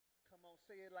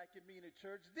Say it like you mean it,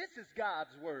 church. This is God's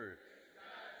word.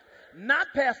 Not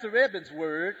Pastor Evans'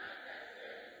 word.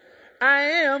 I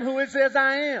am who it says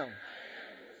I am.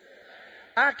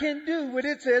 I can do what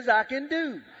it says I can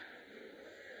do.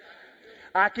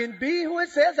 I can be who it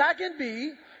says I can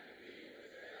be.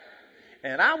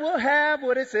 And I will have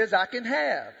what it says I can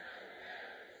have.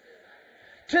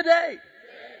 Today,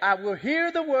 I will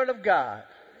hear the word of God.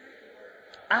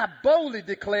 I boldly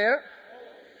declare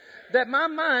that my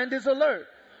mind is alert.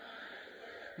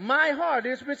 My heart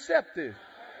is receptive.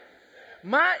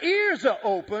 My ears are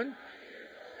open.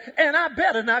 And I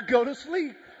better not go to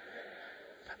sleep.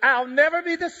 I'll never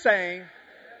be the same.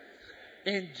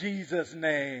 In Jesus'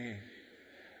 name.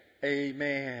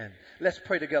 Amen. Let's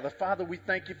pray together. Father, we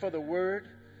thank you for the word.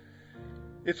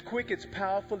 It's quick, it's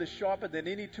powerful, it's sharper than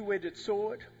any two-edged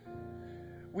sword.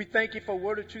 We thank you for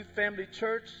Word of Truth Family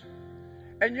Church.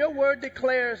 And your word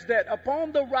declares that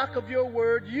upon the rock of your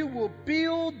word, you will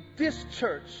build this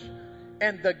church,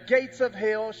 and the gates of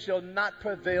hell shall not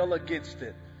prevail against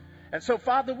it. And so,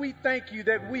 Father, we thank you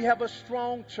that we have a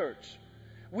strong church.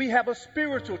 We have a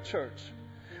spiritual church.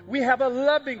 We have a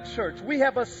loving church. We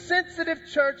have a sensitive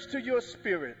church to your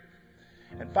spirit.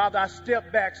 And Father, I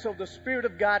step back so the Spirit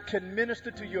of God can minister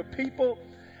to your people.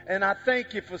 And I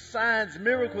thank you for signs,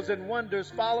 miracles, and wonders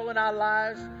following our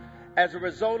lives as a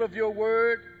result of your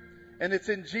word. And it's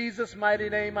in Jesus' mighty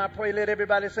name I pray. Let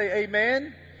everybody say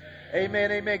amen.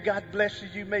 Amen, amen. God bless you.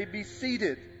 You may be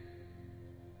seated.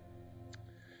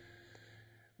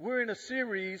 We're in a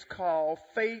series called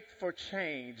Faith for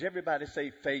Change. Everybody say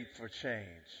Faith for Change.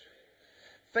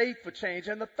 Faith for Change.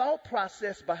 And the thought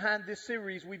process behind this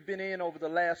series we've been in over the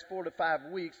last 4 to 5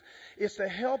 weeks is to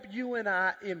help you and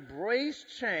I embrace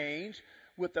change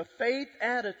with a faith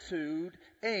attitude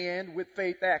and with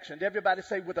faith action. Everybody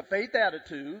say with a faith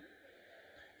attitude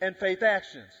and faith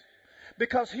actions.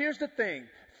 Because here's the thing.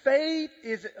 Faith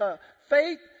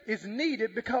is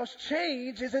needed because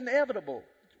change is inevitable.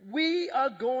 We are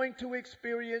going to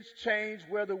experience change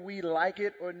whether we like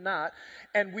it or not.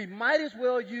 And we might as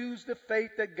well use the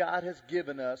faith that God has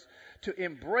given us to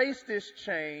embrace this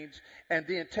change and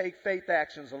then take faith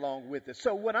actions along with it.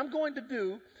 So what I'm going to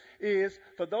do is,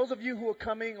 for those of you who are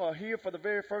coming or here for the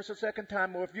very first or second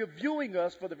time, or if you're viewing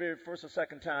us for the very first or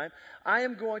second time, I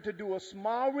am going to do a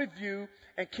small review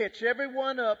and catch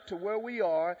everyone up to where we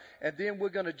are, and then we're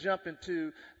going to jump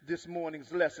into this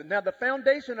morning's lesson. Now, the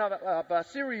foundation of our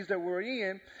series that we're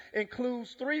in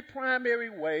includes 3 primary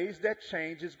ways that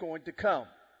change is going to come.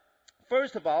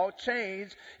 First of all,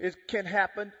 change can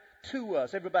happen to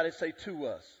us. Everybody say to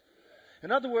us.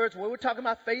 In other words, when we're talking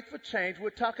about faith for change, we're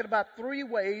talking about 3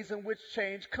 ways in which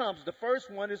change comes. The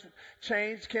first one is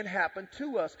change can happen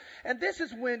to us. And this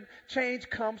is when change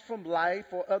comes from life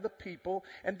or other people.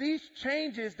 And these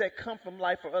changes that come from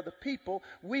life or other people,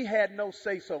 we had no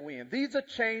say-so in. These are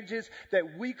changes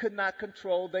that we could not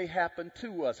control. They happen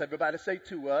to us. Everybody say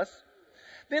to us.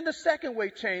 Then the second way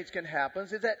change can happen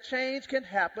is that change can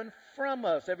happen from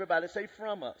us. Everybody say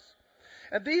from us.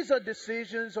 And these are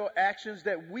decisions or actions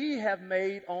that we have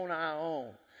made on our own.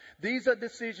 These are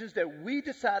decisions that we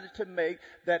decided to make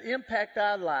that impact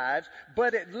our lives,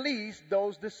 but at least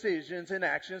those decisions and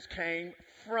actions came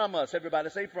from us. Everybody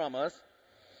say from us.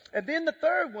 And then the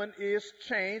third one is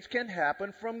change can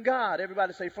happen from God.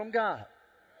 Everybody say from God.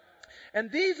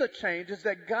 And these are changes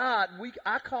that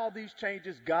I call these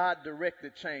changes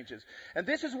God-directed changes. And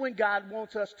this is when God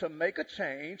wants us to make a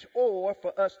change or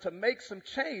for us to make some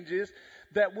changes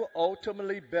that will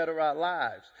ultimately better our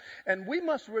lives. And we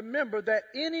must remember that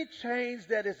any change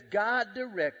that is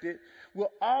God-directed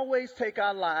will always take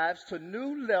our lives to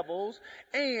new levels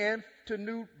and to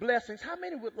new blessings. How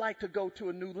many would like to go to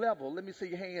a new level? Let me see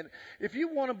your hand. If you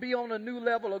want to be on a new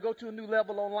level or go to a new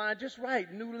level online, just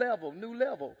write new level, new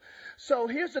level. So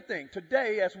here's the thing.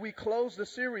 Today, as we close the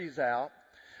series out,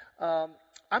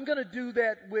 I'm going to do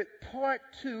that with part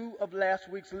 2 of last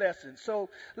week's lesson. So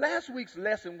last week's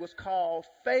lesson was called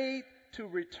Faith to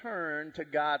Return to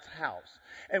God's House.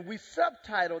 And we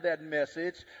subtitled that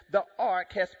message, The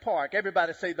Ark Has Parked.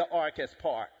 Everybody say the Ark has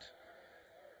parked.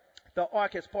 The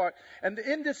Ark has parked. And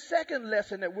in the second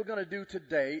lesson that we're going to do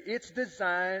today, it's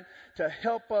designed to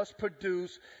help us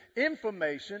produce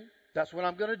information. That's what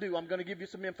I'm going to do. I'm going to give you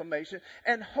some information.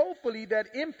 And hopefully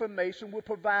that information will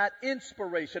provide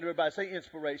inspiration. Everybody say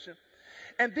inspiration.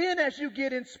 And then as you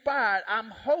get inspired, I'm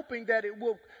hoping that it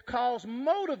will cause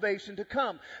motivation to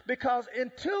come. Because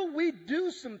until we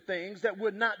do some things that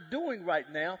we're not doing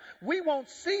right now, we won't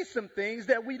see some things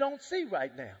that we don't see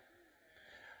right now.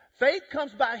 Faith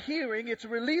comes by hearing. It's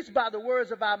released by the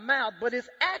words of our mouth, but it's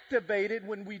activated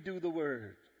when we do the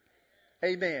word.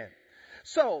 Amen.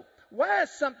 So why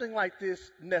is something like this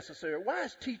necessary? Why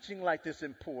is teaching like this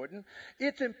important?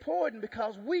 It's important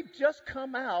because we've just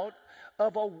come out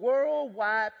of a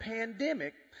worldwide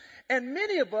pandemic. And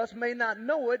many of us may not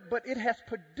know it, but it has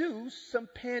produced some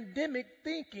pandemic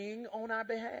thinking on our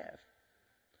behalf.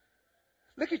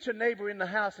 Look at your neighbor in the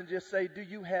house and just say, do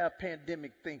you have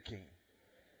pandemic thinking?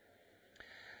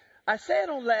 I said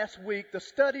on last week, the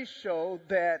studies show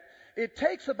that it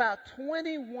takes about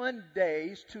 21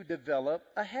 days to develop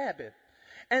a habit.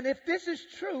 And if this is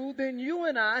true, then you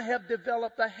and I have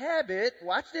developed a habit,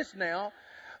 watch this now,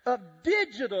 of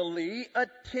digitally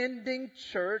attending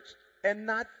church and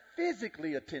not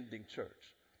physically attending church.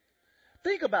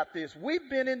 Think about this. We've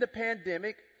been in the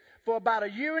pandemic for about a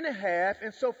year and a half,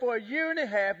 and so for a year and a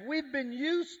half, we've been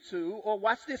used to, or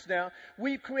watch this now,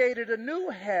 we've created a new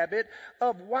habit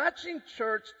of watching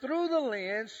church through the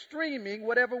lens, streaming,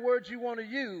 whatever words you want to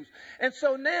use. And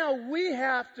so now we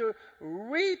have to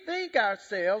rethink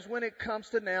ourselves when it comes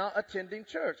to now attending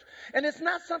church. And it's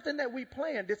not something that we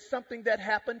planned. It's something that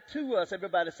happened to us.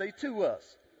 Everybody say to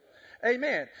us.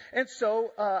 Amen. And so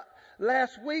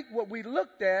last week what we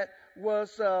looked at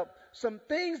was some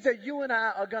things that you and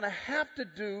I are going to have to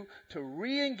do to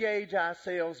re-engage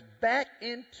ourselves back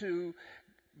into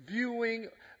viewing,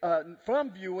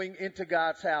 from viewing into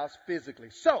God's house physically.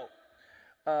 So,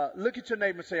 look at your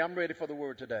neighbor and say, I'm ready for the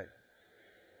word today.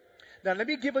 Now, let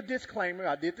me give a disclaimer.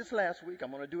 I did this last week.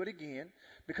 I'm going to do it again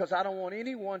because I don't want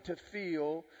anyone to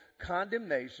feel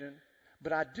condemnation.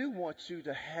 But I do want you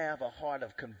to have a heart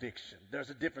of conviction.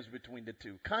 There's a difference between the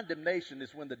two. Condemnation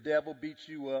is when the devil beats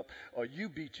you up or you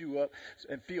beat you up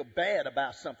and feel bad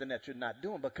about something that you're not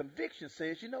doing. But conviction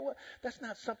says, you know what? That's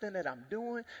not something that I'm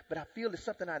doing, but I feel it's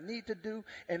something I need to do.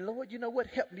 And Lord, you know what?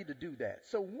 Help me to do that.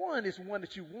 So one is one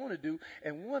that you want to do,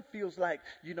 and one feels like,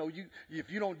 you know,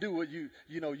 if you don't do it, you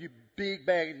big,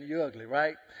 bad, and you ugly,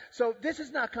 right? So this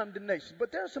is not condemnation.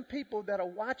 But there are some people that are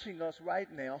watching us right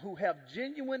now who have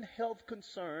genuine health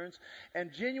concerns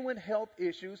and genuine health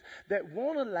issues that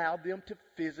won't allow them to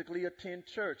physically attend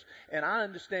church. And I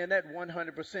understand that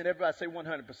 100%. Everybody say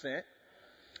 100%.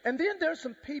 And then there's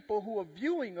some people who are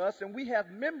viewing us, and we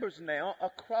have members now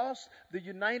across the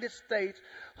United States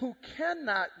who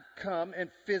cannot come and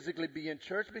physically be in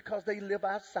church because they live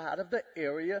outside of the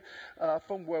area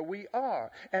from where we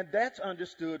are. And that's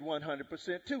understood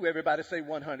 100% too. Everybody say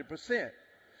 100%.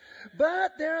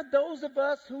 But there are those of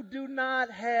us who do not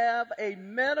have a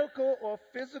medical or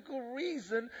physical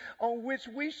reason on which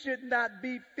we should not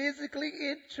be physically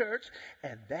in church,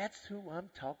 and that's who I'm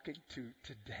talking to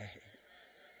today.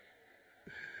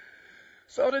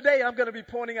 So today I'm going to be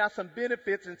pointing out some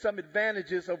benefits and some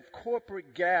advantages of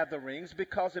corporate gatherings,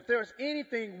 because if there's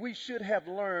anything we should have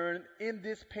learned in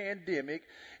this pandemic,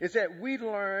 is that we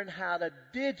learn how to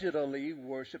digitally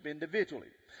worship individually.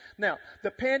 Now,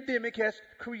 the pandemic has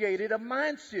created a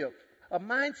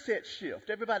mindset shift.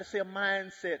 Everybody say a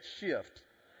mindset shift.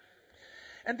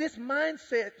 And this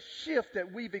mindset shift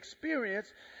that we've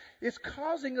experienced is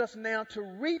causing us now to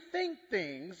rethink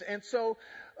things. And so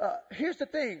here's the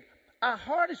thing. Our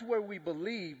heart is where we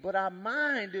believe, but our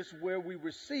mind is where we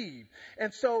receive.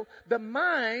 And so the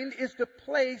mind is the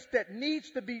place that needs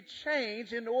to be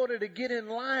changed in order to get in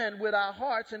line with our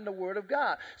hearts and the Word of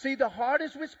God. See, the heart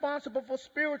is responsible for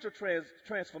spiritual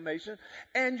transformation,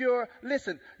 and your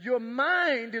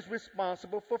mind is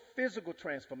responsible for physical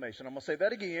transformation. I'm going to say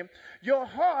that again. Your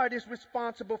heart is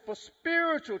responsible for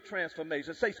spiritual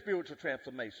transformation. Say spiritual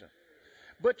transformation.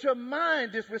 But your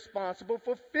mind is responsible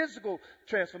for physical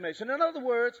transformation. In other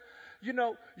words,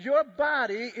 your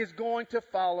body is going to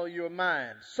follow your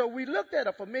mind. So we looked at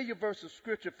a familiar verse of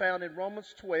Scripture found in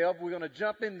Romans 12. We're going to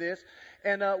jump in this.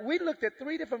 And we looked at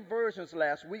 3 different versions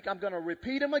last week. I'm going to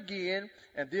repeat them again,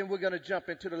 and then we're going to jump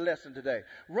into the lesson today.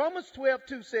 Romans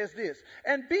 12:2 says this,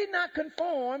 and be not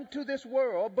conformed to this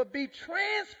world, but be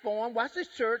transformed, watch this,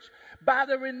 church, by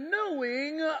the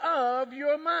renewing of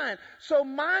your mind. So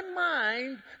my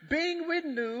mind being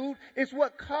renewed is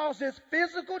what causes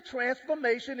physical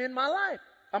transformation in my life.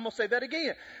 I'm going to say that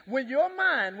again. When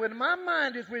my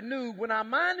mind is renewed, when our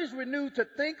mind is renewed to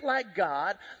think like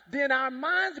God, then our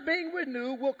minds being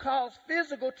renewed will cause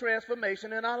physical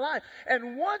transformation in our life.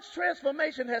 And once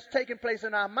transformation has taken place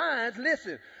in our minds,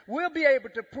 listen, we'll be able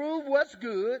to prove what's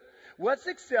good, what's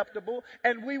acceptable,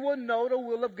 and we will know the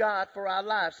will of God for our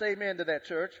lives. Say amen to that,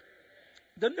 church.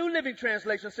 The New Living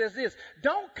Translation says this,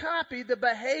 don't copy the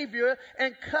behavior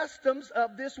and customs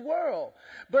of this world,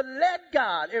 but let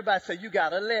God, everybody say, you got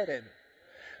to let Him.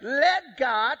 let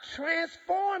God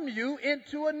transform you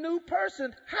into a new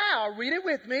person. How? Read it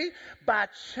with me. By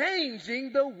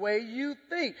changing the way you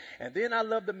think. And then I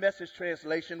love the Message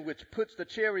translation, which puts the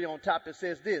cherry on top. It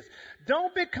says this: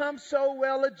 don't become so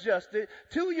well adjusted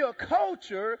to your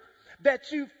culture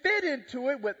that you fit into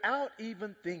it without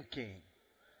even thinking.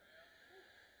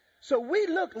 So we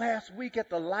looked last week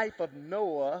at the life of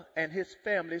Noah and his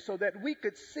family so that we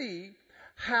could see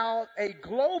how a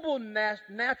global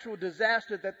natural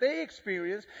disaster that they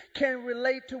experienced can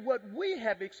relate to what we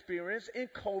have experienced in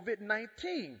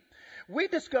COVID-19. We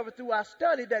discovered through our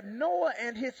study that Noah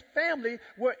and his family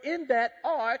were in that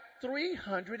ark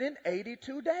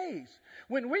 382 days.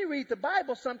 When we read the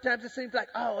Bible, sometimes it seems like,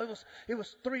 oh, it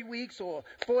was 3 weeks or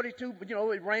 42,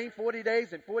 it rained 40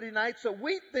 days and 40 nights. So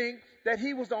we think that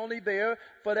he was only there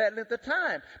for that length of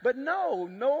time. But no,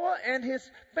 Noah and his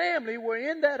family were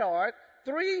in that ark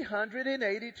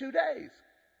 382 days.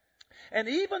 And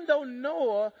even though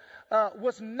Noah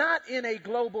was not in a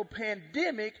global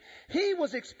pandemic, he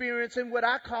was experiencing what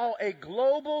I call a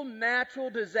global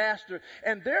natural disaster.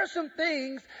 And there are some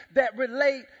things that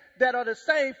relate that are the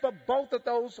same for both of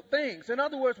those things. In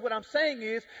other words, what I'm saying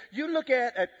is, you look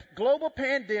at a global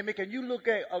pandemic and you look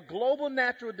at a global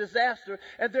natural disaster,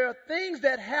 and there are things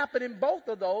that happen in both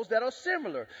of those that are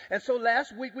similar. And so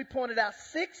last week we pointed out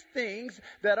 6 things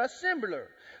that are similar.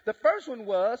 The first one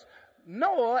was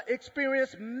Noah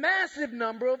experienced massive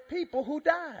number of people who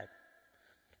died.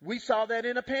 We saw that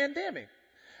in a pandemic.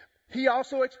 He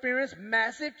also experienced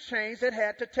massive change that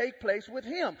had to take place with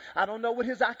him. I don't know what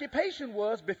his occupation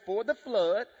was before the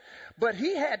flood, but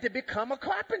he had to become a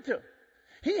carpenter.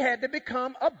 He had to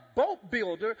become a boat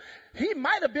builder. He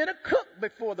might have been a cook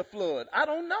before the flood. I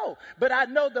don't know. But I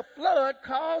know the flood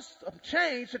caused some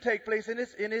change to take place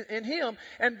in him.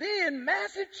 And then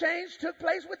massive change took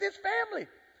place with his family.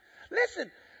 Listen,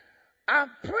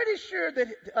 I'm pretty sure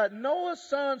that Noah's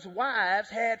sons' wives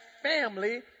had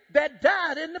family that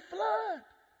died in the flood.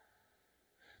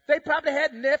 They probably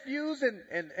had nephews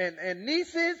and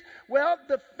nieces. Well,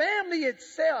 the family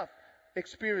itself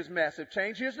experienced massive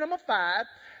change. Here's number 5.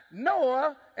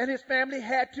 Noah and his family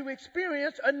had to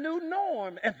experience a new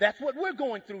norm, and that's what we're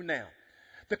going through now.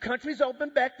 The country's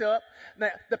opened back up.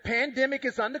 Now, the pandemic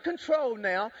is under control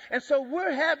now. And so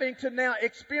we're having to now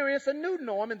experience a new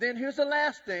norm. And then here's the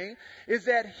last thing, is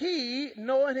that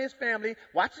Noah and his family,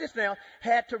 watch this now,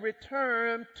 had to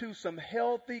return to some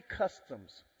healthy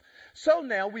customs. So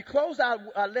now we close out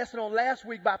our lesson on last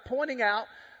week by pointing out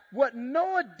what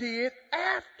Noah did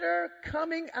after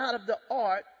coming out of the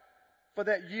ark for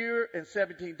that year and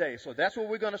 17 days. So that's where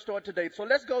we're going to start today. So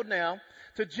let's go now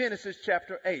to Genesis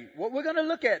chapter 8. What we're going to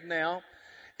look at now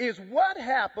is what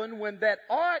happened when that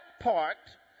ark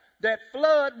parked, that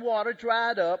flood water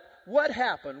dried up. What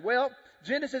happened? Well,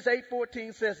 Genesis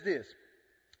 8:14 says this: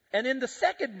 and in the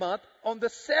 2nd month, on the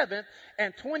 7th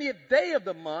and 20th day of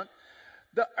the month,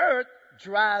 the earth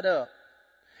dried up.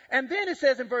 And then it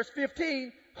says in verse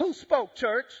 15, who spoke,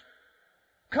 church?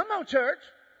 Come on, church.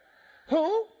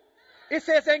 Who? It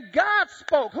says, and God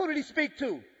spoke. Who did he speak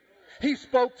to? He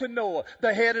spoke to Noah,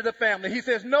 the head of the family. He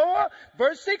says, Noah,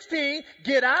 verse 16,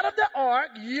 get out of the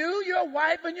ark, you, your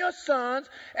wife, and your sons,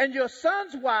 and your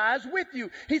sons' wives with you.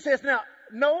 He says, now,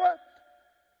 Noah,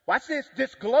 watch this.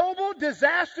 This global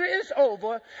disaster is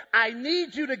over. I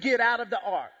need you to get out of the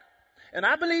ark. And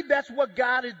I believe that's what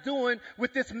God is doing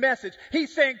with this message.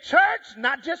 He's saying, church,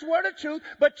 not just word of truth,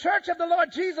 but church of the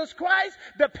Lord Jesus Christ,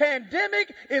 the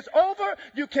pandemic is over.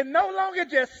 You can no longer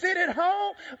just sit at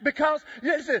home because,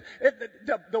 listen,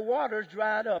 the water's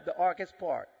dried up. The ark is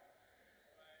parked.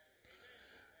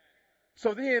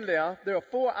 So then there are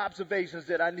 4 observations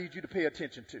that I need you to pay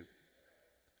attention to.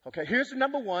 Okay, here's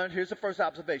number 1. Here's the first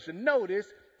observation. Notice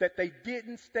that they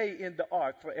didn't stay in the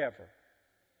ark forever.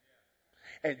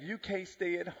 And you can't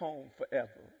stay at home forever.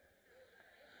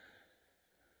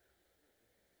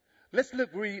 Let's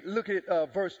look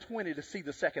at verse 20 to see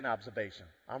the second observation.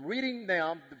 I'm reading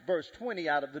now verse 20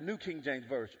 out of the New King James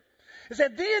Version. It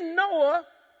said, then Noah,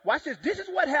 watch this. This is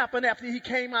what happened after he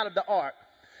came out of the ark.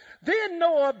 Then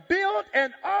Noah built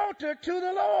an altar to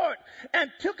the Lord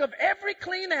and took of every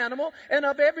clean animal and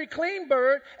of every clean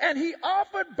bird, and he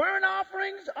offered burnt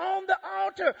offerings on the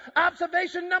altar.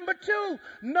 Observation number 2,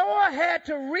 Noah had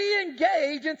to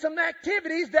re-engage in some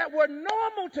activities that were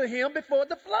normal to him before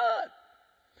the flood.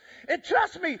 And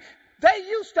trust me, They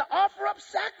used to offer up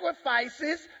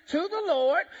sacrifices to the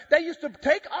Lord. They used to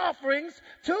take offerings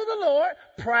to the Lord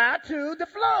prior to the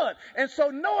flood. And so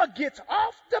Noah gets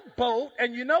off the boat,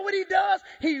 and you know what he does?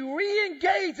 He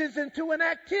re-engages into an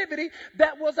activity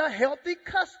that was a healthy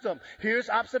custom. Here's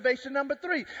observation number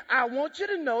 3. I want you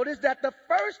to notice that the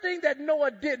first thing that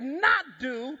Noah did not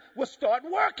do was start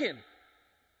working.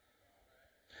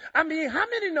 I mean, how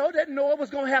many know that Noah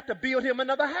was going to have to build him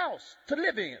another house to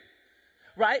live in?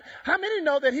 Right? How many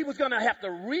know that he was going to have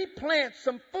to replant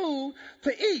some food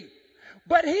to eat?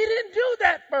 But he didn't do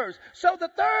that first. So the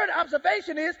third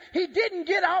observation is he didn't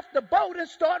get off the boat and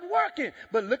start working.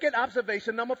 But look at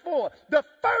observation number 4. The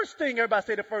first thing, everybody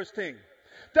say the first thing.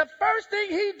 The first thing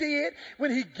he did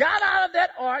when he got out of that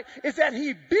ark is that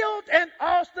he built an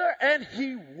altar and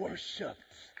he worshiped.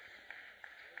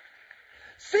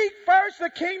 Seek first the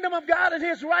kingdom of God and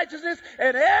his righteousness,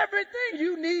 and everything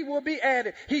you need will be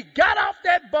added. He got off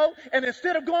that boat, and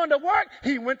instead of going to work,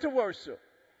 he went to worship.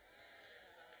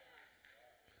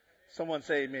 Someone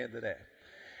say amen to that.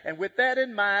 And with that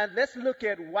in mind, let's look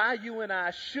at why you and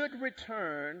I should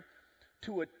return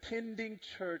to attending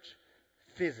church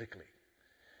physically.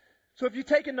 So if you're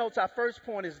taking notes, our first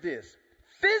point is this.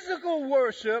 Physical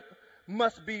worship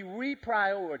must be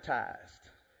reprioritized.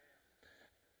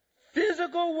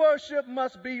 Physical worship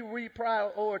must be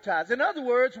reprioritized. In other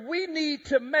words, we need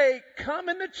to make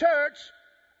coming to church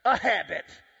a habit.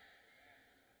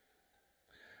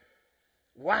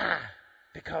 Why?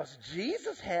 Because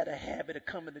Jesus had a habit of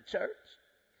coming to church.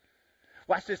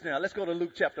 Watch this now. Let's go to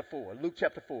Luke chapter 4. Luke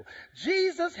chapter 4.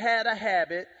 Jesus had a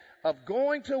habit of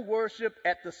going to worship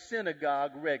at the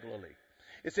synagogue regularly.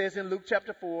 It says in Luke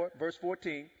chapter 4, verse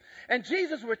 14, and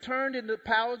Jesus returned in the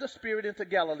power of the Spirit into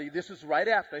Galilee. This is right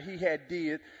after he had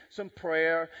did some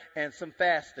prayer and some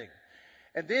fasting.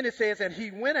 And then it says, and he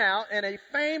went out, and a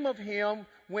fame of him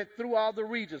went through all the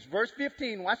regions. Verse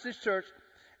 15, watch this, church.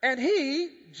 And he,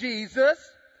 Jesus,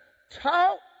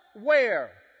 taught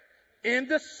where? In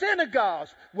the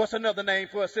synagogues. What's another name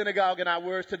for a synagogue in our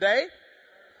words today?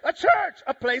 A church,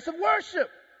 a place of worship.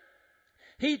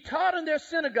 He taught in their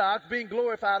synagogues, being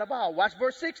glorified of all. Watch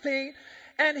verse 16.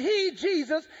 And he,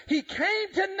 Jesus, he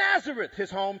came to Nazareth,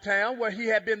 his hometown, where he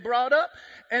had been brought up.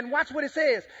 And watch what it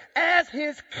says. As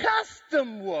his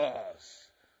custom was.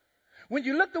 When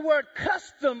you look the word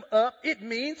custom up, it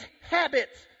means habit.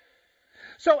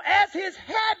 So as his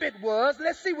habit was,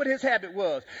 let's see what his habit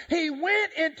was. He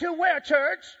went into where,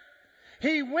 church?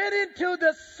 He went into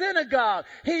the synagogue.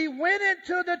 He went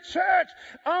into the church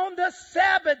on the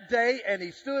Sabbath day, and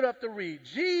he stood up to read.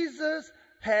 Jesus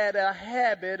had a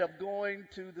habit of going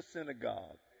to the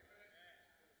synagogue.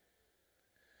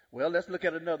 Well, let's look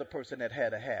at another person that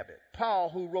had a habit. Paul,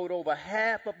 who wrote over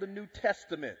half of the New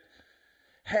Testament,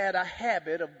 had a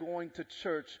habit of going to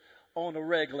church on a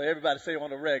regular. Everybody say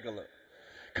on a regular.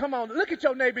 Come on, look at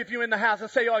your neighbor if you're in the house and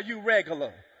say, are you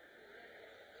regular?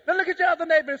 Now look at your other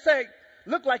neighbor and say,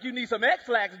 look like you need some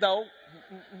X-Lax, though.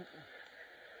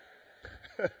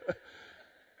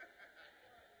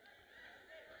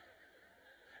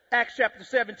 Acts chapter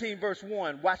 17, verse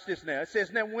 1. Watch this now. It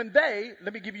says, now when they,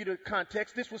 let me give you the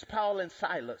context. This was Paul and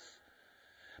Silas.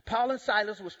 Paul and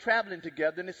Silas was traveling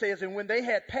together, and it says, and when they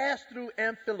had passed through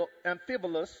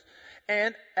Amphipolis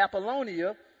and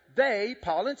Apollonia, they,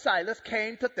 Paul and Silas,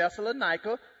 came to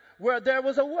Thessalonica, where there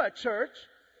was a what, church?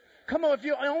 Come on, if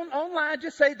you're online,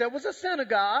 just say there was a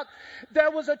synagogue. There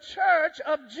was a church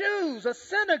of Jews, a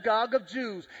synagogue of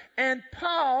Jews. And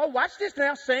Paul, watch this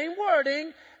now, same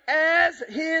wording, as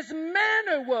his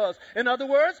manner was. In other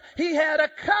words, he had a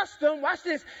custom, watch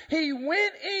this, he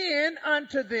went in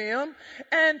unto them,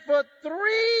 and for 3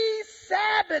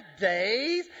 Sabbath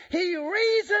days, he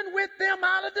reasoned with them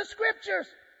out of the scriptures.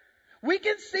 We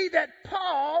can see that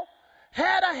Paul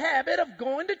had a habit of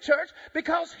going to church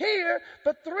because here,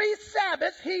 for 3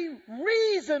 Sabbaths, he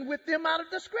reasoned with them out of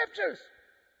the scriptures.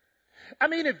 I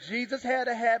mean, if Jesus had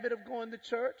a habit of going to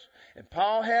church and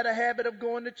Paul had a habit of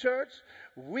going to church,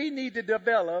 we need to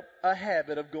develop a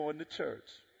habit of going to church.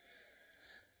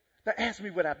 Now, ask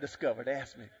me what I've discovered.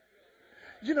 Ask me.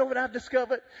 You know what I've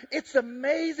discovered? It's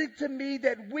amazing to me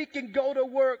that we can go to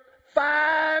work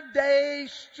 5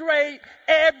 days straight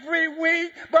every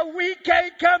week, but we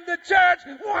can't come to church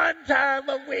 1 time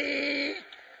a week.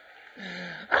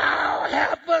 Oh,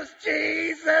 help us,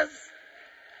 Jesus.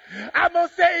 I'm going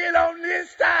to say it on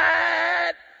this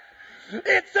side.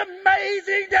 It's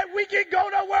amazing that we can go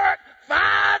to work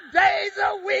 5 days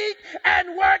a week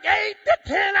and work 8 to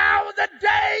 10 hours a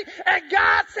day, and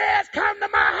God says, come to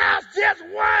my house just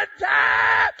 1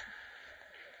 time.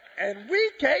 And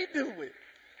we can't do it.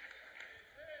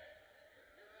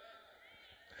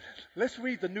 let's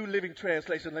read the New Living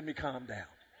Translation. Let me calm down.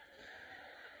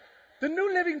 The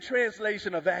New Living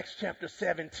Translation of Acts chapter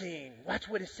 17. Watch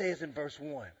what it says in verse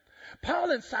 1.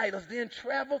 Paul and Silas then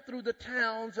traveled through the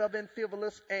towns of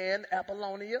Amphipolis and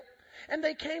Apollonia, and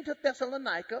they came to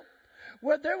Thessalonica,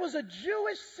 where there was a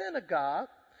Jewish synagogue,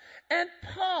 and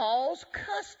Paul's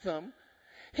custom,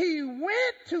 he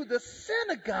went to the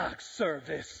synagogue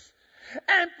service,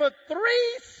 and for 3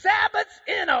 Sabbaths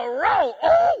in a row,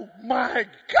 oh my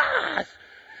gosh,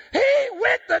 he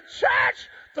went to church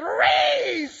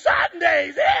 3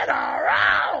 Sundays in a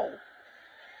row.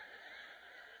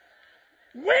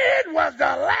 When was the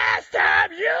last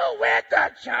time you went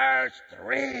to church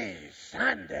 3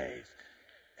 Sundays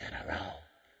in a row?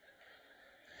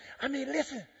 I mean,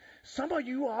 listen, some of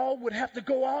you all would have to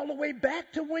go all the way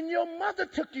back to when your mother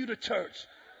took you to church.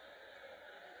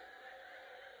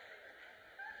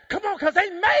 Come on, because they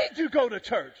made you go to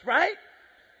church, right?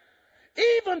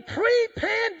 Even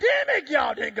pre-pandemic,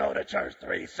 y'all didn't go to church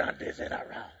 3 Sundays in a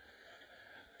row.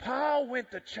 Paul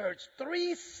went to church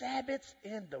 3 Sabbaths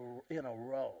in a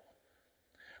row.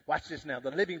 Watch this now.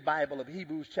 The Living Bible of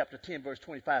Hebrews chapter 10 verse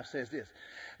 25 says this.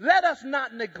 Let us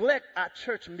not neglect our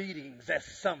church meetings as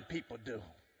some people do.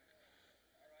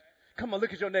 Come on,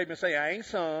 look at your neighbor and say, I ain't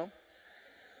some.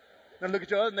 Now look at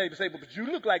your other neighbor and say, but you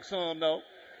look like some though.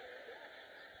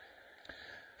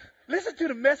 Listen to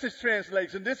the Message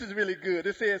translation. This is really good.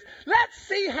 It says, let's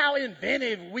see how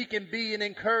inventive we can be in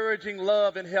encouraging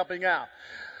love and helping out.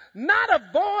 Not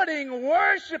avoiding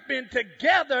worshiping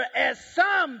together as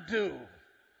some do.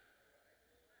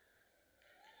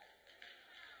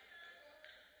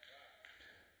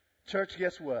 Church,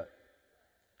 guess what?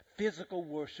 Physical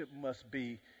worship must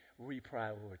be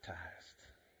reprioritized.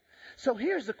 So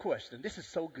here's the question. This is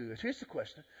so good. Here's the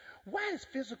question. Why is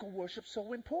physical worship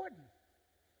so important?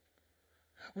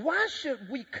 Why should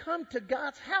we come to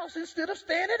God's house instead of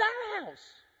staying at our house?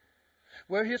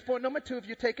 Well, here's point number 2. If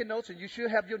you're taking notes, and you should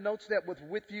have your notes that was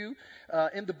with you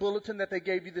in the bulletin that they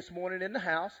gave you this morning in the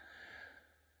house.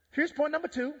 Here's point number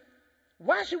 2.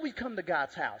 Why should we come to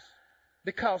God's house?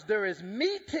 Because there is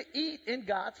meat to eat in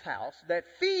God's house that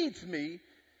feeds me,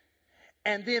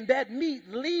 and then that meat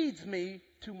leads me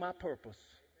to my purpose.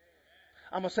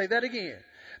 I'm going to say that again.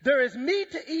 There is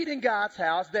meat to eat in God's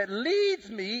house that leads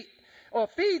me or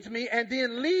feeds me and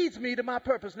then leads me to my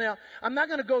purpose. Now, I'm not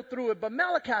going to go through it, but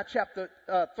Malachi chapter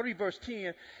 3 verse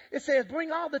 10, it says,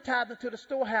 bring all the tithe into the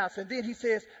storehouse. And then he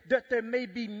says, that there may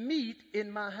be meat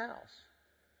in my house.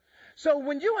 So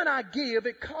when you and I give,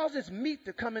 it causes meat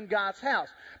to come in God's house.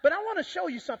 But I want to show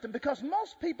you something, because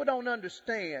most people don't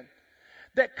understand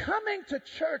that coming to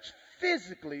church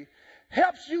physically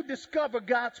helps you discover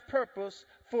God's purpose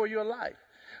for your life.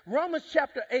 Romans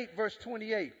chapter 8 verse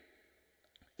 28.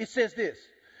 It says this,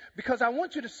 because I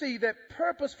want you to see that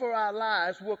purpose for our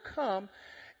lives will come,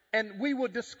 and we will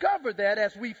discover that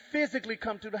as we physically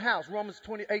come to the house. Romans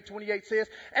 8:28 says,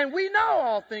 and we know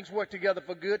all things work together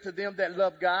for good to them that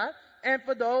love God, and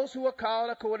for those who are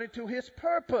called according to his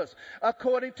purpose.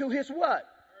 According to his what?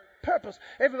 Purpose.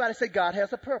 Everybody say, God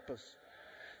has a purpose.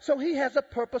 So he has a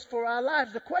purpose for our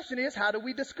lives. The question is, how do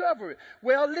we discover it?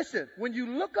 Well, listen, when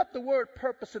you look up the word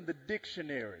purpose in the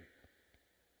dictionary,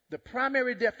 the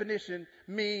primary definition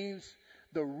means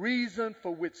the reason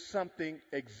for which something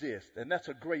exists. And that's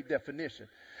a great definition.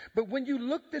 But when you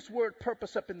look this word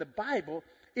purpose up in the Bible,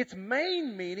 its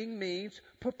main meaning means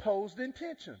proposed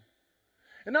intention.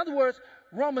 In other words,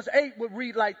 Romans 8 would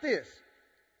read like this.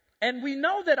 And we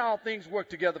know that all things work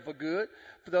together for good,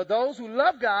 for those who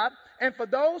love God, and for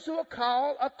those who are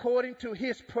called according to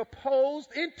his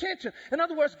proposed intention. In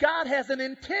other words, God has an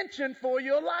intention for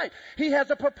your life. He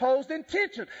has a proposed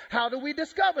intention. How do we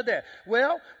discover that?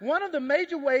 Well, one of the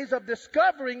major ways of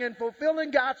discovering and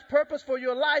fulfilling God's purpose for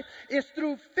your life is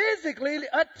through physically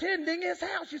attending his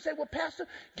house. You say, well, Pastor,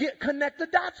 connect the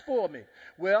dots for me.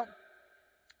 Well,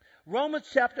 Romans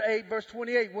chapter 8, verse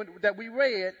 28 that we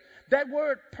read, that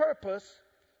word purpose,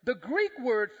 the Greek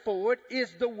word for it is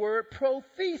the word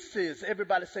prothesis.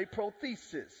 Everybody say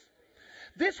prothesis.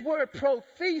 This word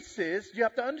prothesis, you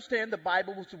have to understand the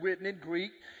Bible was written in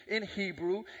Greek, in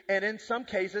Hebrew, and in some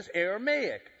cases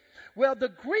Aramaic. Well, the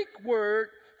Greek word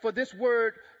for this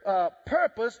word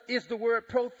purpose is the word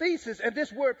prothesis. And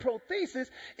this word prothesis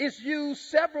is used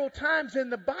several times in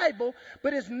the Bible,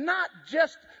 but it's not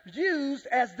just used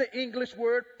as the English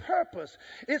word purpose.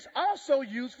 It's also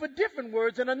used for different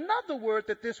words. And another word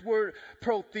that this word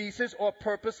prothesis or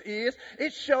purpose is,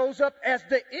 it shows up as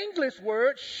the English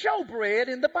word showbread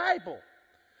in the Bible.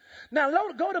 Now,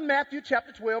 go to Matthew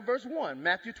chapter 12, verse 1.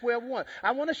 Matthew 12, 1.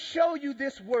 I want to show you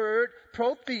this word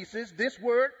prothesis, this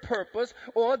word purpose,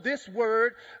 or this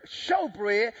word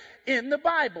showbread in the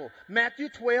Bible. Matthew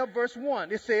 12, verse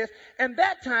 1. It says, "And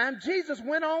that time Jesus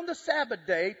went on the Sabbath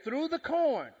day through the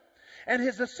corn, and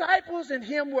his disciples and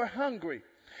him were hungry.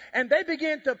 And they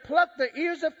began to pluck the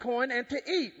ears of corn and to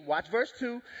eat." Watch verse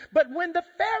 2. "But when the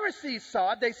Pharisees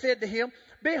saw it, they said to him,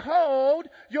 'Behold,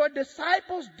 your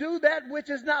disciples do that which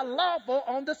is not lawful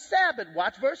on the Sabbath.'"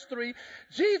 Watch verse 3.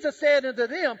 "Jesus said unto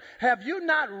them, Have you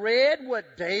not read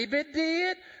what David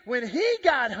did when he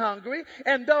got hungry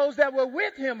and those that were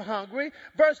with him hungry?"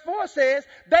 Verse 4 says,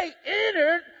 "They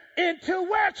entered into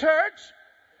where, church?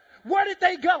 Where did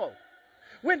they go?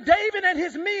 When David and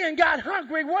his men got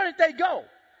hungry, where did they go?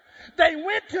 They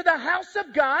went to the house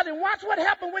of God, and watch what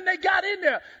happened when they got in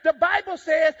there. The Bible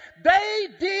says they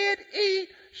did eat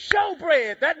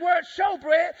showbread. That word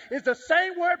showbread is the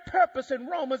same word purpose in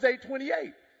Romans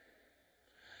 8:28.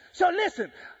 So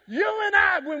listen, you and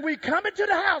I, when we come into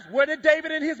the house, where did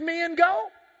David and his men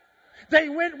go? They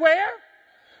went where?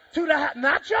 To the house.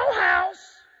 Not your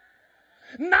house.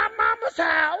 Not mama's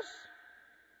house.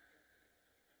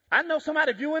 I know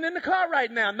somebody viewing in the car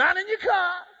right now. Not in your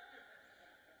car.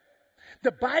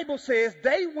 The Bible says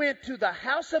they went to the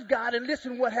house of God, and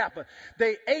listen what happened.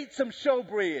 They ate some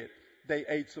showbread. They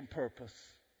ate some purpose.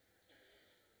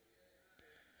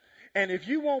 And if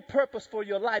you want purpose for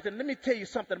your life, and let me tell you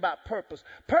something about purpose.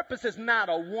 Purpose is not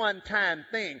a one-time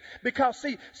thing. Because,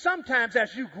 see, sometimes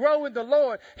as you grow in the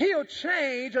Lord, He'll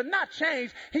change or not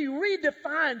change. He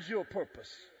redefines your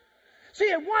purpose. See,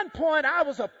 at one point, I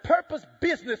was a purpose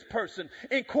business person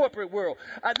in corporate world.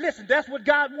 Listen, that's what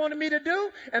God wanted me to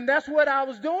do, and that's what I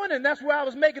was doing, and that's where I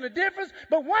was making a difference.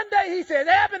 But one day He said,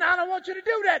 "Evan, I don't want you to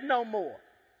do that no more."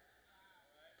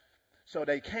 So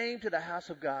they came to the house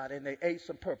of God, and they ate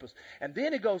some purpose. And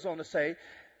then it goes on to say,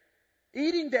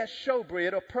 eating that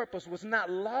showbread or purpose was not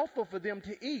lawful for them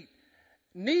to eat,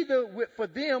 neither for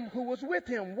them who was with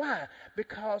him. Why?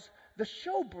 Because the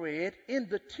showbread in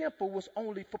the temple was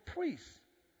only for priests.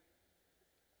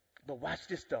 But watch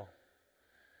this though.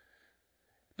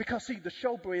 Because see, the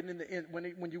showbread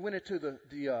when you went into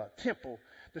the temple,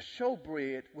 the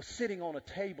showbread was sitting on a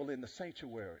table in the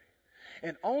sanctuary.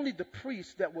 And only the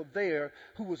priests that were there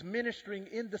who was ministering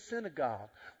in the synagogue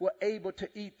were able to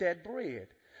eat that bread.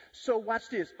 So watch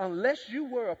this. Unless you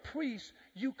were a priest,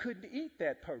 you couldn't eat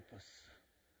that purpose.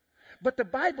 But the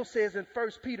Bible says in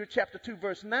 1 Peter chapter 2,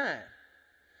 verse 9,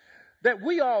 that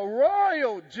we are a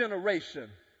royal generation,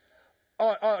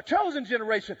 or a chosen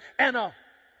generation, and a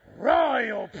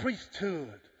royal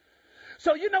priesthood.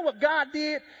 So you know what God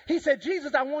did? He said,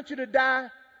 "Jesus, I want you to die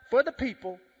for the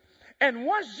people." And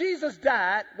once Jesus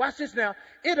died, watch this now,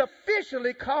 it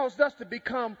officially caused us to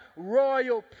become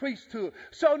royal priesthood.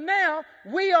 So now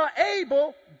we are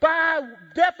able, by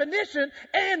definition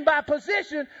and by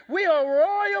position, we are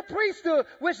royal priesthood,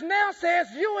 which now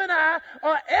says you and I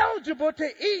are eligible to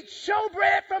eat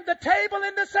showbread from the table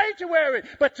in the sanctuary.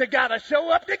 But you got to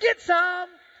show up to get some.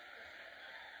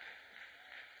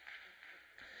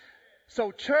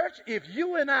 So church, if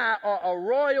you and I are a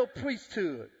royal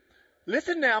priesthood,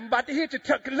 listen now, I'm about to hit you.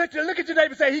 Look at your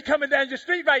neighbor and say, he's coming down your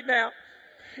street right now.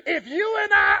 If you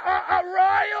and I are a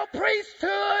royal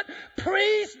priesthood,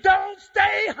 priests don't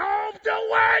stay home to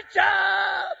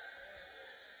worship.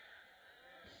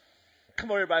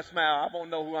 Come on, everybody smile. I won't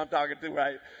know who I'm talking to,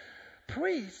 right?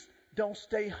 Priests don't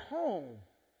stay home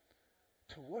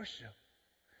to worship.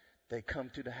 They come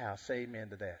to the house. Say amen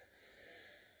to that.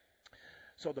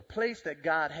 So the place that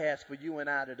God has for you and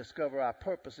I to discover our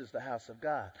purpose is the house of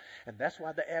God. And that's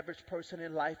why the average person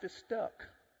in life is stuck.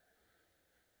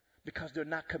 Because they're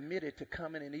not committed to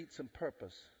coming and eat some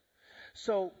purpose.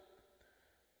 So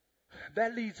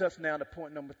that leads us now to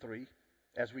point number 3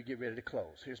 as we get ready to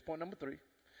close. Here's point number 3.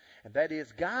 And that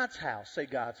is God's house. Say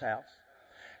God's house.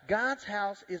 God's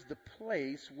house is the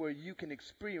place where you can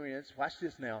experience, watch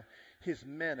this now, His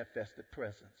manifested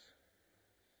presence.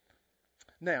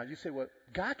 Now, you say, well,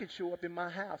 God can show up in my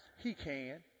house. He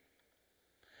can.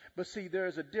 But see,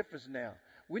 there's a difference now.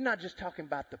 We're not just talking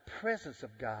about the presence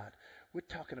of God. We're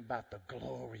talking about the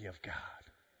glory of God.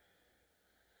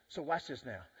 So watch this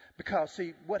now. Because,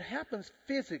 see, what happens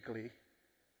physically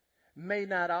may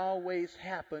not always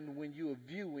happen when you're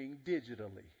viewing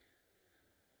digitally.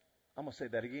 I'm going to say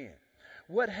that again.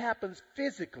 What happens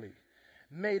physically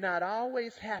may not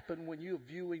always happen when you're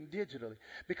viewing digitally,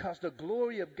 because the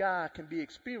glory of God can be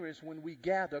experienced when we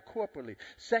gather corporately.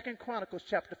 2 Chronicles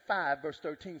chapter 5 verse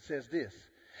 13 says this,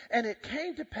 "And it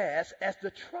came to pass as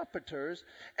the trumpeters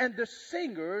and the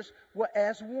singers were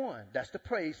as one," that's the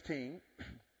praise team,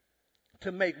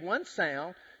 to make one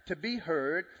sound to be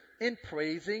heard in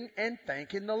praising and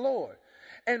thanking the Lord.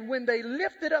 And when they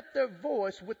lifted up their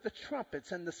voice with the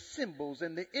trumpets and the cymbals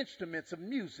and the instruments of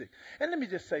music. And let me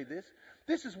just say this.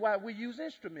 This is why we use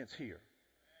instruments here.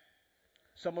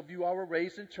 Some of you all were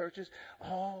raised in churches.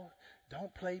 Oh,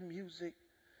 don't play music.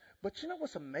 But you know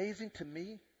what's amazing to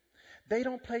me? They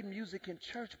don't play music in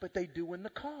church, but they do in the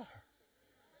car.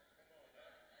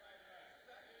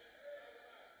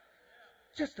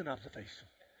 Just an observation.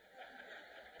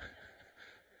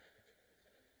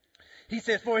 He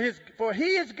says, for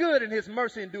he is good and his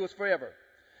mercy endures forever.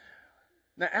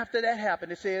 Now, after that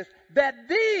happened, it says that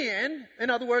then, in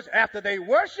other words, after they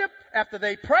worship, after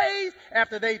they praise,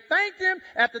 after they thanked him,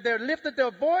 after they lifted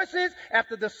their voices,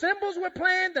 after the cymbals were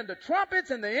playing, and the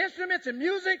trumpets and the instruments and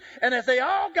music, and as they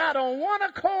all got on one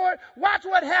accord, watch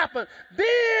what happened.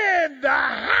 Then the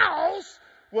house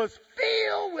was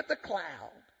filled with a cloud.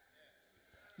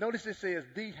 Notice it says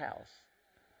the house.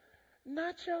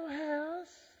 Not your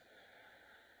house.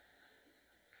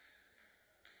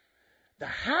 The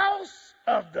house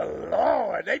of the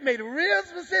Lord. They made it real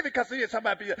specific because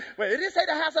somebody be, well, it didn't say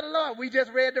the house of the Lord. We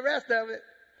just read the rest of it.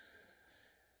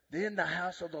 Then the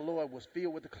house of the Lord was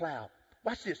filled with a cloud.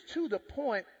 Watch this. To the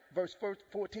point, verse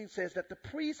 14 says that the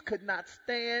priest could not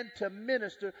stand to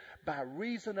minister by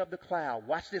reason of the cloud.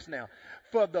 Watch this now.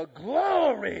 For the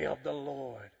glory of the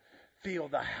Lord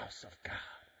filled the house of God.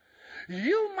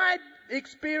 You might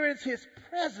experience his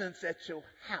presence at your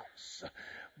house,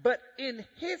 but in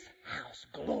his house,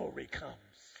 glory comes.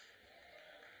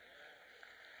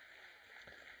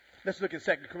 Let's look at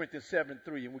 2 Corinthians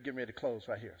 7:3, and we're getting ready to close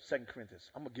right here. 2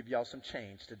 Corinthians. I'm going to give y'all some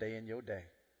change today in your day.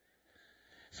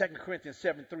 2 Corinthians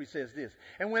 7:3 says this.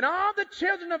 And when all the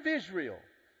children of Israel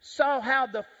saw how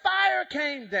the fire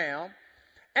came down,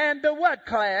 and the what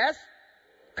class?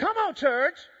 Come on,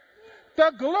 church.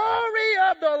 The glory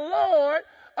of the Lord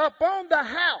upon the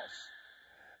house.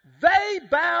 They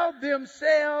bowed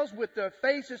themselves with their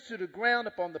faces to the ground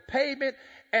upon the pavement,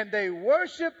 and they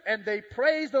worshiped and they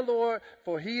praised the Lord,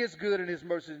 for he is good and his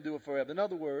mercy endure forever. In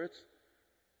other words,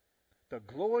 the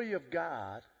glory of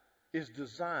God is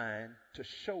designed to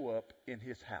show up in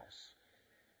his house.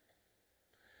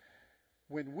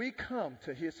 When we come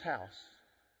to his house,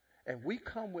 and we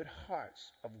come with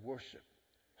hearts of worship,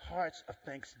 hearts of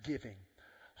thanksgiving,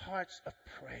 hearts of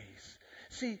praise.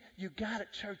 See, you got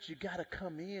at church, you got to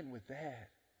come in with that.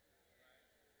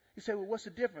 You say, well, what's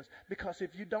the difference? Because if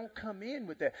you don't come in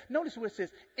with that, notice what it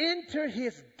says, enter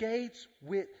his gates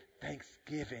with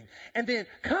thanksgiving. And then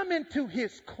come into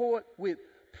his court with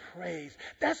praise.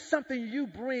 That's something you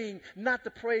bring, not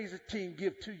the praise the team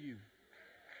give to you.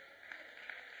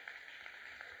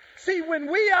 See,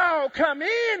 when we all come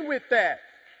in with that,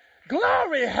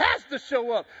 glory has to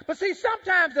show up. But see,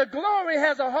 sometimes the glory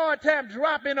has a hard time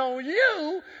dropping on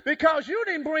you because you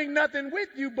didn't bring nothing with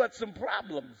you but some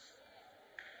problems.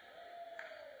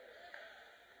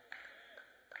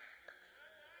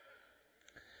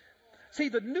 See,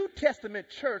 the New Testament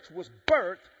church was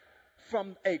birthed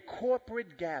from a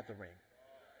corporate gathering.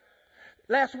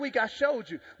 Last week I showed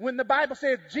you when the Bible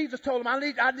says Jesus told them,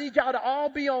 I need y'all to all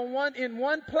be in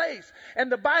one place.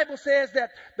 And the Bible says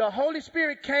that the Holy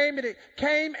Spirit came and it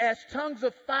came as tongues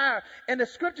of fire. And the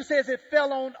scripture says it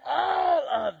fell on all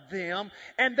of them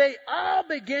and they all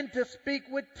began to speak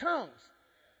with tongues.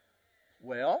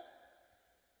 Well,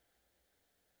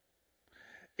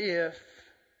 if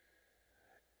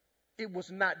it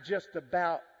was not just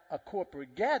about a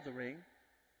corporate gathering,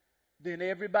 then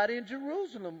everybody in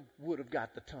Jerusalem would have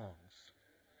got the tongues.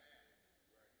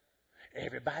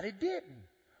 Everybody didn't.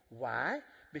 Why?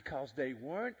 Because they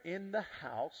weren't in the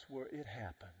house where it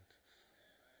happened.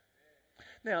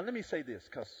 Now, let me say this,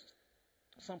 because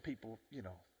some people,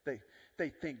 they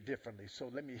think differently. So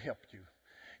let me help you.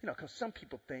 Because some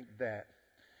people think that,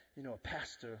 a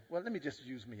pastor, well, let me just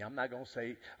use me. I'm not going to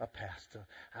say a pastor.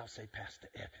 I'll say Pastor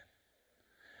Evan.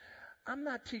 I'm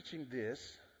not teaching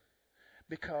this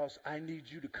because I need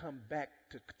you to come back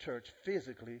to church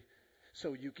physically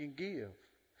so you can give.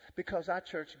 Because our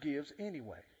church gives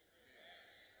anyway.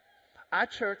 Our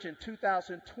church in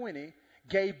 2020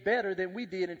 gave better than we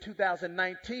did in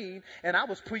 2019, and I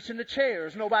was preaching to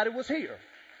chairs. Nobody was here.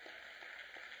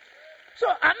 So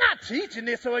I'm not teaching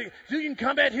this so you can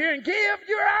come back here and give.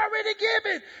 You're already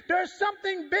giving. There's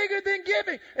something bigger than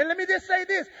giving. And let me just say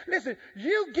this. Listen,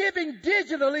 you giving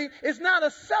digitally is not a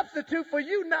substitute for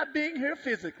you not being here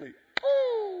physically.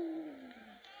 Ooh.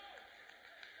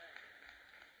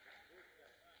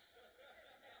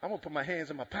 I'm going to put my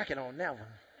hands in my pocket on that one.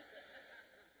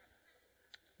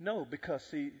 No, because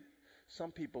see,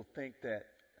 some people think that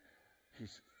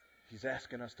He's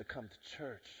asking us to come to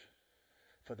church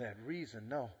for that reason.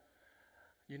 No.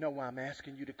 You know why I'm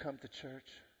asking you to come to church?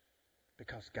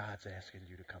 Because God's asking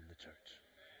you to come to church.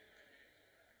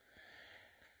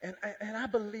 And I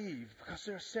believe, because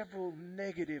there are several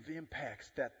negative impacts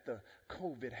that the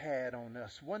COVID had on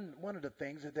us. One of the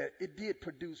things is that it did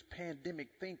produce pandemic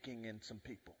thinking in some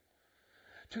people,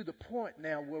 to the point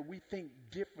now where we think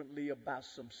differently about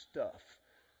some stuff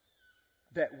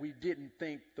that we didn't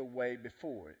think the way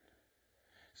before it.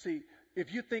 See,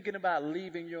 if you're thinking about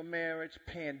leaving your marriage,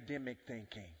 pandemic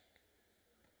thinking.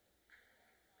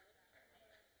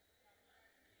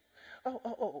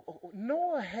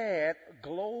 Noah had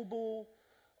global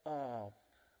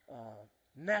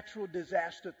natural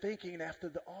disaster thinking after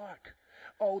the ark.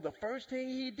 Oh, the first thing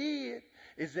he did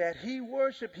is that he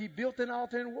built an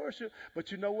altar and worship.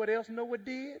 But you know what else Noah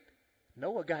did?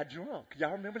 Noah got drunk.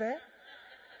 Y'all remember that?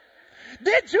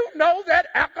 Did you know that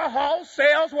alcohol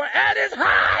sales were at its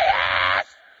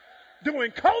highest during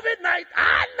COVID-19?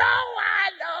 I know.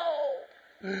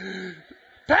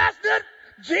 Pastor,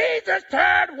 Jesus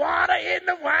turned water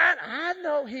into wine. I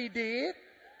know he did.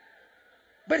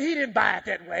 But he didn't buy it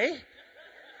that way.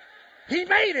 He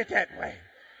made it that way.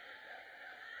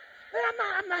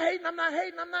 I'm not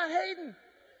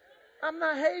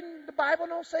hating. The Bible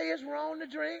don't say it's wrong to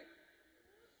drink.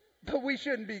 But we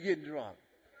shouldn't be getting drunk.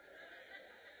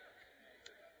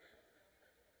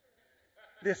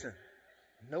 Listen,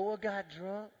 Noah got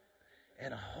drunk,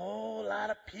 and a whole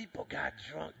lot of people got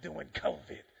drunk during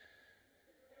COVID.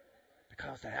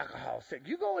 Because the alcohol sale,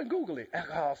 you go and Google it,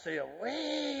 alcohol sale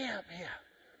way up here.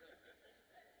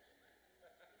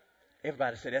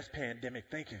 Everybody say that's pandemic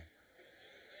thinking.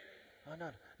 Oh,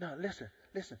 no, listen.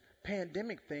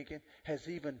 Pandemic thinking has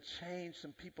even changed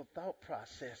some people's thought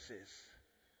processes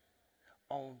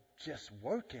on just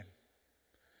working.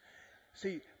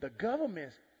 See, the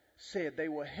government said they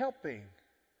were helping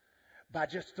by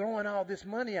just throwing all this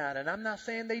money out, and I'm not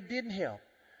saying they didn't help.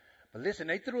 But listen,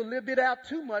 they threw a little bit out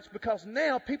too much, because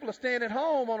now people are staying at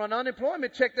home on an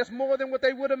unemployment check that's more than what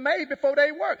they would have made before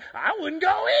they worked. I wouldn't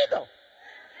go either.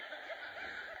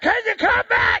 Can you come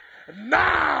back?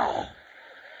 No.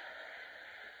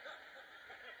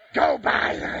 Go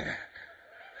Biden.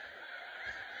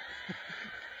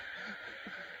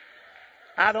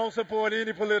 I don't support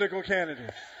any political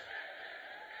candidates.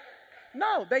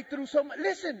 No, they threw so much.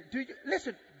 Listen,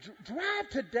 drive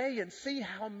today and see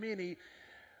how many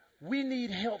we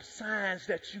need help signs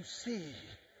that you see.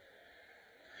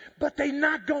 But they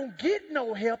not going to get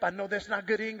no help. I know that's not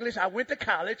good English. I went to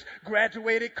college,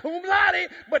 graduated cum laude,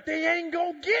 but they ain't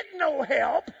going to get no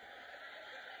help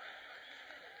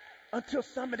until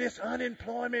some of this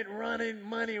unemployment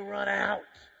money run out.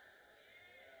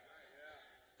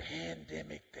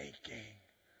 Pandemic thinking.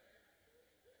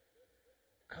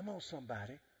 Come on,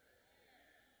 somebody.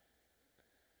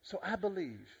 So I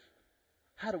believe,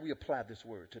 how do we apply this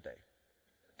word today?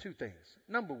 Two things.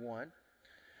 Number one,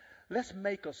 let's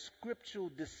make a scriptural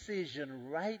decision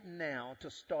right now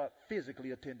to start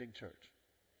physically attending church.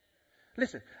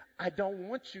 Listen, I don't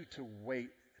want you to wait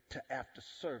to after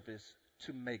service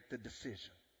to make the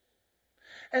decision.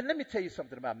 And let me tell you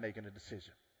something about making a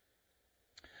decision.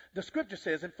 The scripture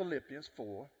says in Philippians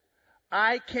 4,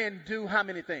 I can do how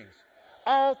many things?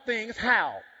 All things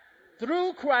how?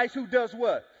 Through Christ who does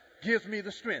what? Gives me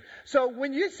the strength. So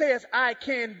when you says I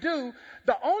can do,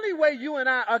 the only way you and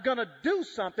I are going to do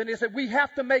something is that we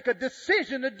have to make a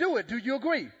decision to do it. Do you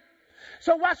agree?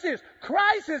 So watch this.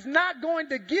 Christ is not going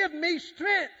to give me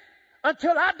strength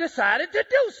until I've decided to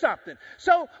do something.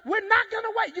 So we're not going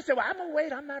to wait. You say, well, I'm going to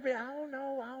wait. I'm not ready. I don't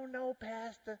know,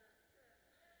 Pastor.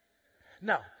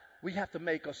 No. We have to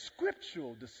make a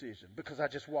scriptural decision, because I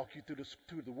just walked you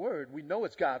through the word. We know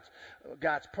it's God's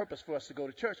purpose for us to go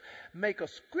to church. Make a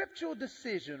scriptural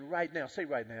decision right now. Say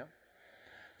right now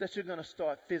that you're going to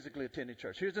start physically attending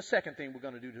church. Here's the second thing we're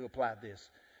going to do to apply this.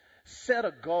 Set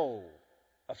a goal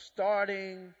of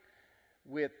starting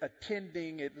with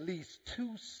attending at least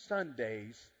 2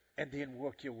 Sundays and then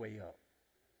work your way up.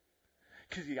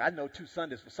 Because I know 2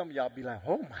 Sundays, for some of y'all be like,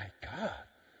 oh my God.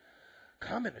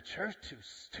 Coming to church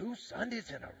 2 Sundays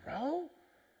in a row?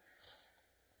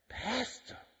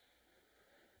 Pastor,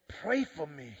 pray for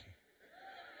me.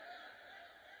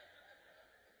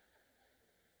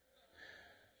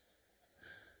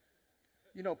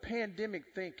 You know,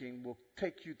 pandemic thinking will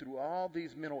take you through all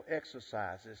these mental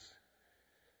exercises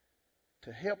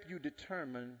to help you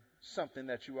determine something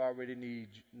that you already need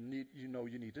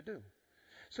to do.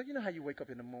 So you know how you wake up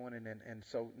in the morning and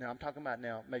so now I'm talking about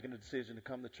now making a decision to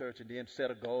come to church and then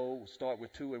set a goal, start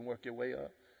with 2 and work your way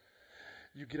up.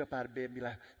 You get up out of bed and be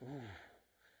like, ooh,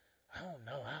 I don't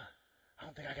know. I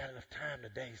don't think I got enough time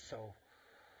today, so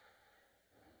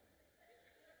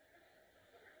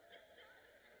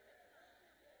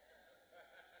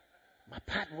my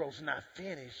pot roast's not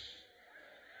finished.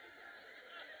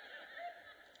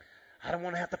 I don't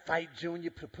want to have to fight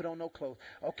Junior to put on no clothes.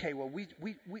 Okay, well, we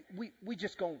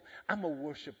just I'm going to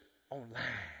worship online.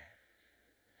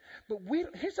 But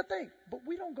here's the thing, but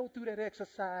we don't go through that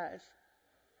exercise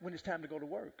when it's time to go to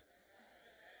work.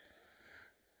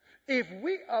 If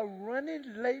we are running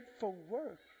late for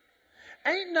work,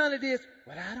 ain't none of this,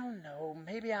 well, I don't know,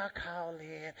 maybe I'll call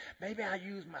in, maybe I'll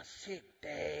use my sick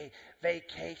day,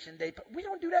 vacation day. But we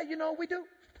don't do that, you know what we do?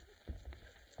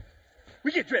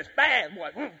 We get dressed bad,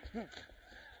 boy.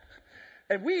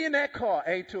 And we in that car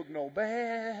ain't took no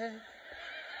bath,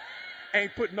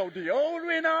 ain't put no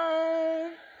deodorant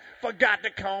on, forgot to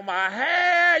comb my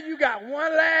hair. You got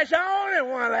one lash on and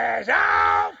one lash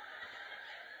off.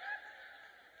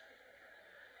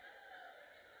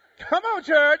 Come on,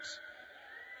 church.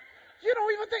 You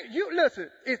don't even think. You listen.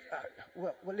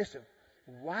 Well, listen.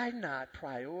 Why not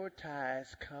prioritize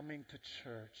coming to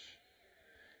church?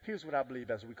 Here's what I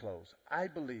believe as we close. I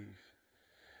believe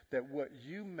that what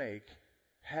you make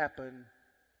happen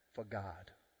for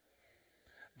God,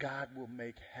 God will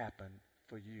make happen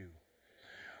for you.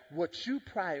 What you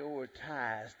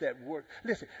prioritize that work.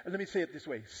 Listen, let me say it this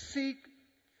way. Seek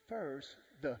first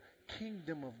the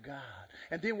kingdom of God.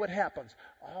 And then what happens?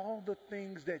 All the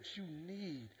things that you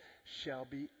need shall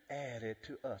be added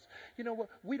to us. You know what?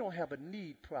 We don't have a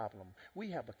need problem.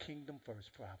 We have a kingdom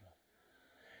first problem.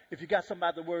 If you got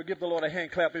somebody the word, give the Lord a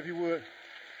hand clap if you would.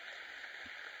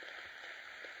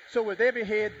 So with every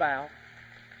head bowed,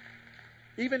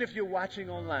 even if you're watching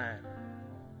online,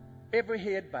 every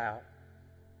head bowed,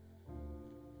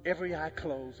 every eye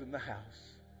closed in the house,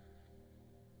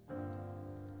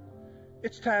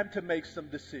 it's time to make some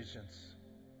decisions.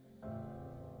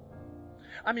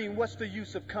 I mean, what's the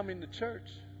use of coming to church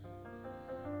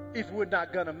if we're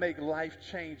not going to make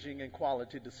life-changing and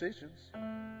quality decisions?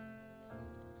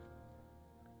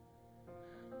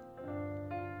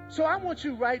 So I want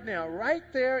you right now, right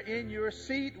there in your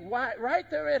seat, right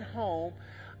there at home,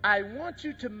 I want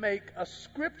you to make a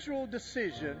scriptural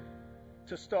decision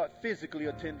to start physically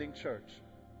attending church.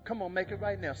 Come on, make it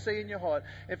right now. Say in your heart.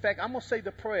 In fact, I'm going to say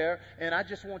the prayer, and I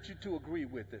just want you to agree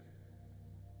with it.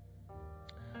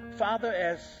 Father,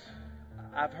 as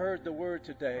I've heard the word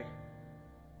today,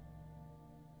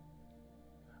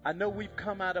 I know we've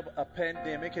come out of a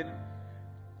pandemic, and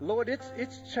Lord,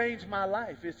 it's changed my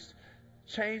life. It's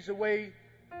changed the way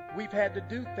we've had to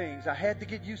do things. I had to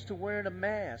get used to wearing a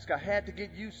mask. I had to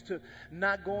get used to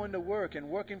not going to work and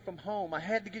working from home. I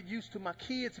had to get used to my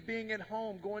kids being at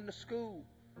home, going to school.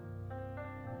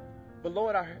 But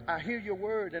Lord, I hear your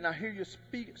word, and I hear your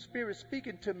spirit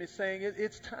speaking to me saying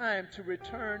it's time to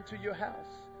return to your house.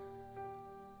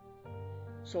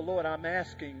 So Lord, I'm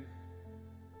asking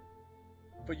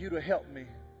for you to help me.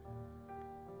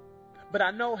 But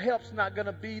I know help's not going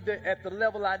to be at the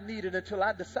level I need it until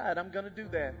I decide I'm going to do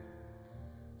that.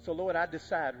 So Lord, I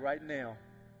decide right now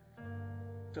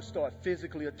to start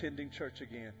physically attending church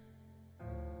again.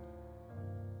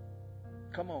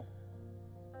 Come on.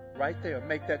 Right there.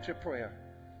 Make that your prayer.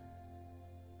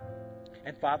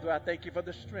 And Father, I thank you for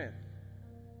the strength,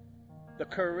 the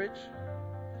courage,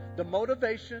 the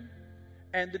motivation,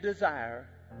 and the desire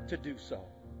to do so.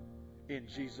 In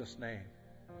Jesus' name.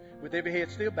 With every head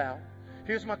still bowed,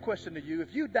 here's my question to you.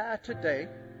 If you die today,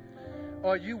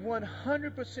 are you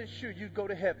 100% sure you'd go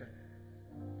to heaven?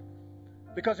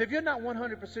 Because if you're not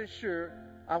 100% sure,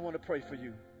 I want to pray for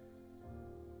you.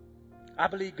 I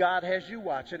believe God has you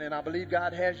watching, and I believe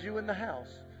God has you in the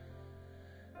house.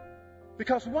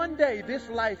 Because one day this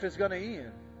life is going to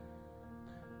end.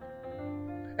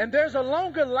 And there's a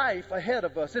longer life ahead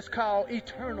of us. It's called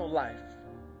eternal life.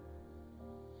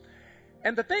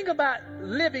 And the thing about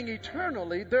living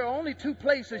eternally, there are only two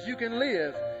places you can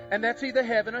live, and that's either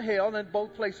heaven or hell, and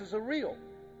both places are real.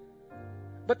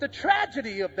 But the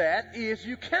tragedy of that is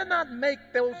you cannot make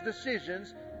those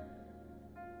decisions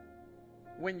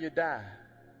when you die.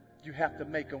 You have to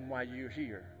make them while you're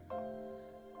here.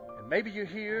 And maybe you're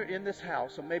here in this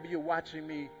house, or maybe you're watching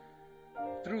me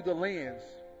through the lens,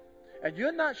 and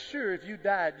you're not sure if you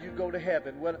died, you go to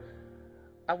heaven. Well,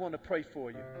 I want to pray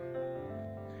for you.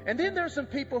 And then there's some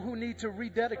people who need to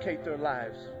rededicate their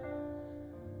lives.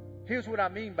 Here's what I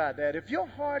mean by that. If your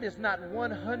heart is not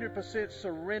 100%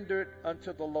 surrendered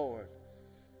unto the Lord,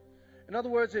 in other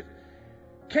words,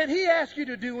 can He ask you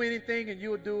to do anything and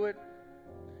you'll do it?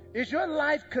 Is your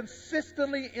life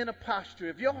consistently in a posture?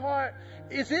 If your heart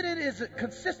is it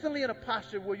consistently in a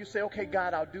posture where you say, okay,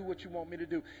 God, I'll do what you want me to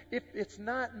do. If it's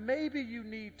not, maybe you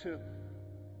need to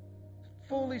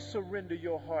fully surrender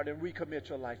your heart and recommit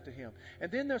your life to Him. And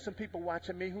then there's some people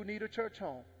watching me who need a church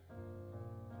home.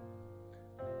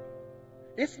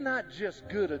 It's not just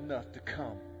good enough to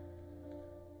come.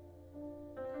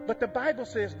 But the Bible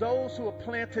says those who are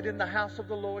planted in the house of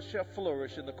the Lord shall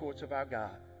flourish in the courts of our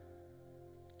God.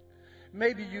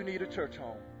 Maybe you need a church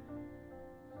home.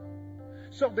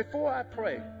 So before I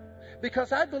pray,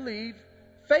 because I believe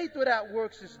faith without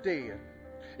works is dead.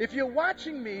 If you're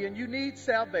watching me and you need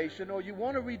salvation, or you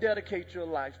want to rededicate your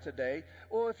life today,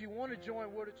 or if you want to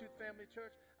join Word of Truth Family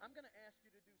Church, I'm going to ask you.